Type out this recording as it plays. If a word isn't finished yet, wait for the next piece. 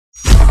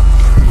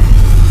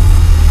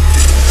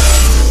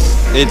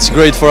It's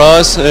great for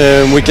us.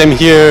 We came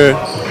here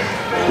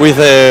with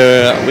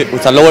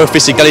a lower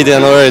physicality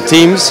than other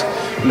teams,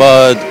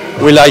 but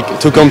we like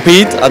to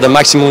compete at the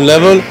maximum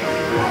level.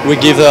 We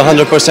give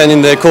 100%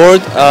 in the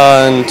court,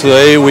 and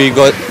today we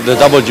got the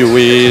W.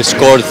 We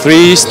scored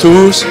 3s,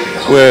 2s,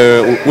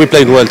 where we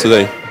played well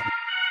today.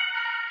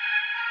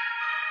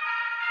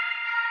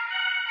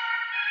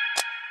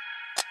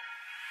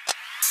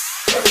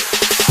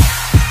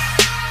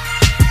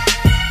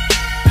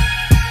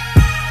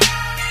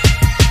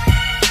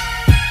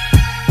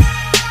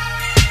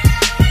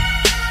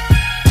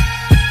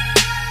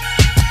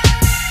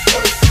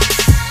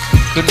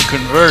 Couldn't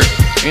convert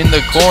in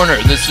the corner.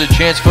 This is a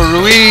chance for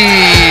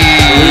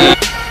Ruiz.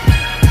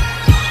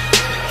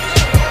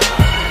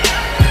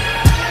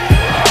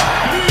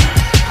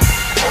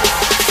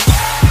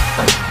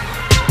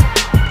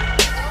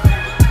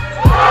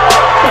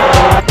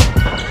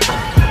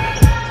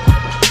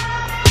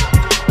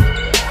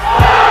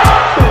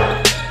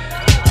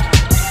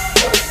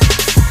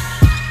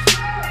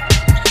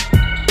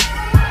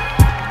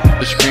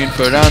 The screen,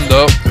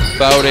 Fernando.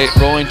 Faude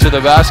rolling to the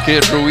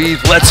basket.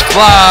 Ruiz lets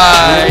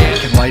fly.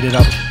 Can light it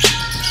up.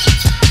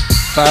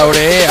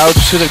 Faude out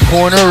to the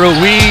corner.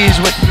 Ruiz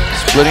with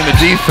splitting the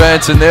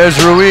defense, and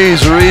there's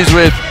Ruiz. Ruiz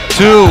with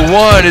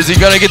 2-1. Is he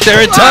gonna get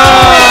there in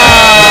time?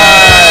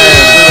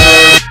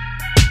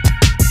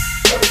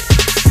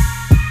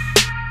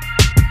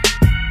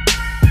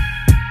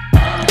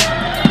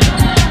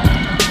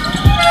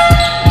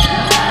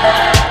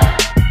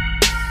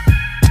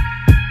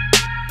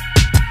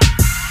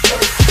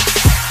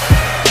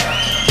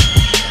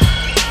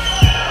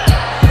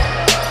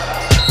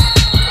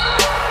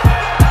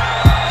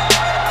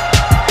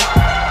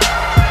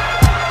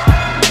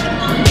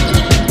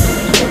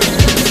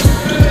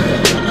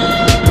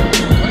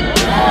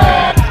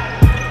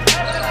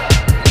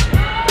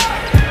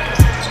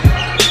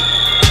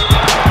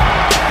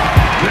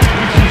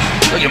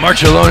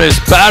 Barcelona's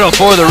battle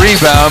for the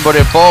rebound, but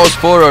it falls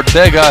for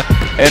Ortega,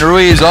 and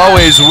Ruiz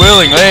always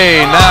willing.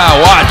 Hey, now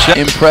watch.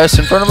 Impressed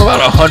in front of about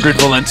 100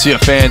 Valencia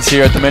fans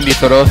here at the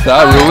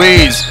Mendizorroza.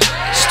 Ruiz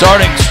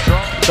starting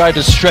strong. Tried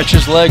to stretch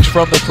his legs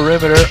from the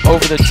perimeter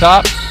over the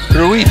top.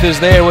 Ruiz is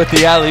there with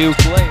the alley-oop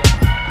play.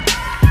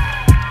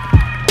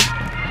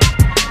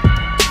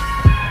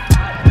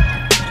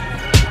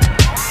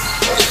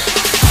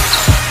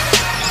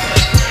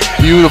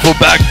 Beautiful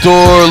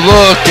backdoor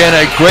look and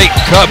a great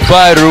cut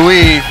by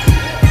Ruiz.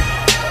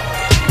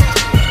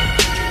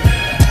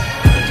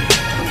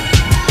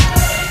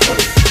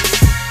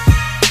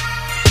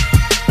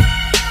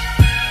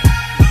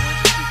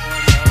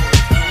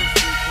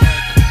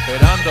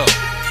 Fernando,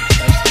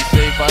 nicely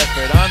saved by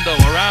Fernando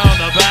around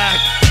the back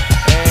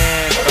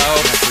and foul.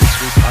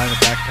 Sweet behind the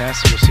back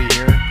pass you'll see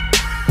here.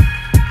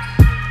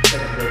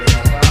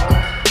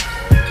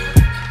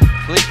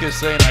 Fleek is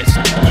saying nice.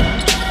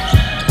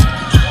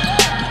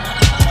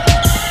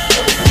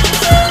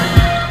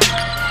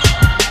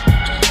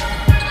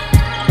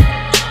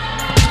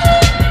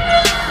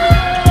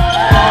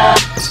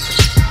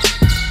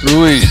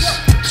 Ruiz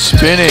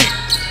spinning,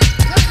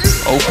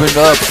 opened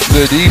up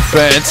the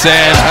defense,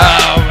 and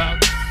how?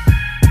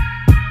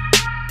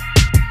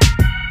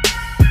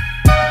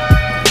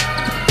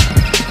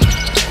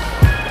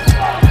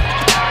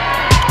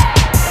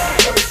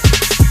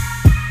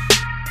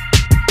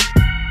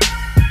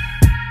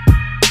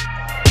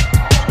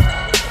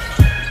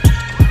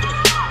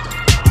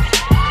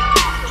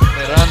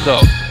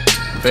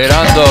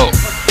 Fernando,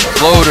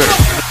 floater.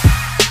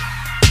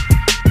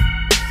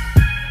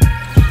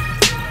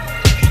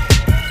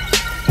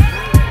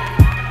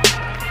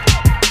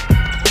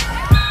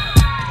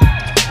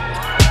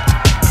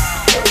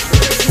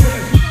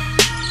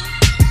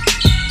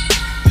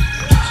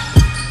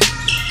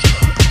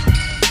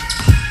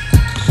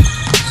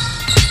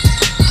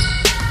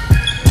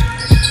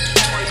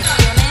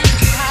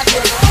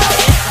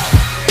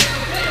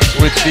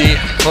 With the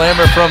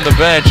clamor from the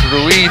bench,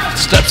 Ruiz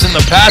steps in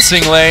the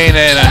passing lane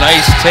and a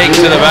nice take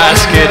to the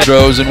basket.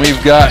 And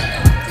we've got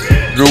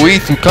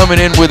Ruiz coming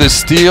in with a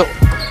steal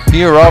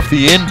here off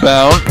the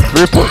inbound.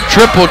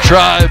 Triple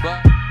try.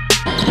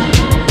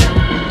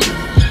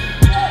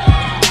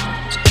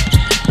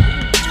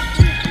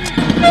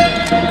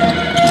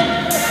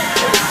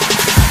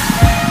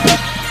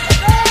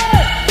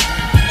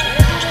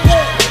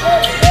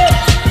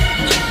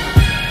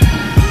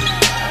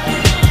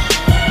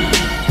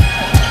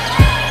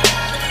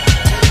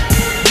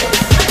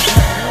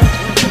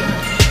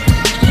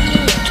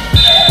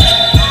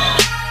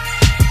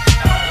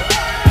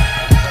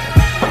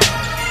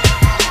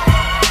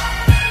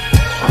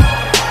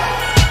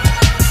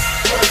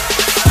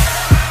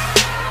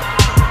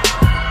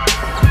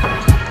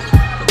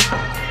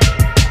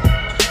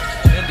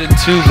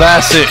 To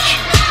Vasic.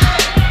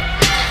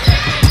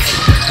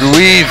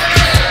 Ruiz,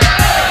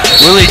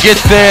 will he get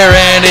there?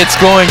 And it's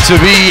going to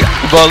be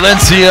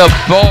Valencia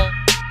ball.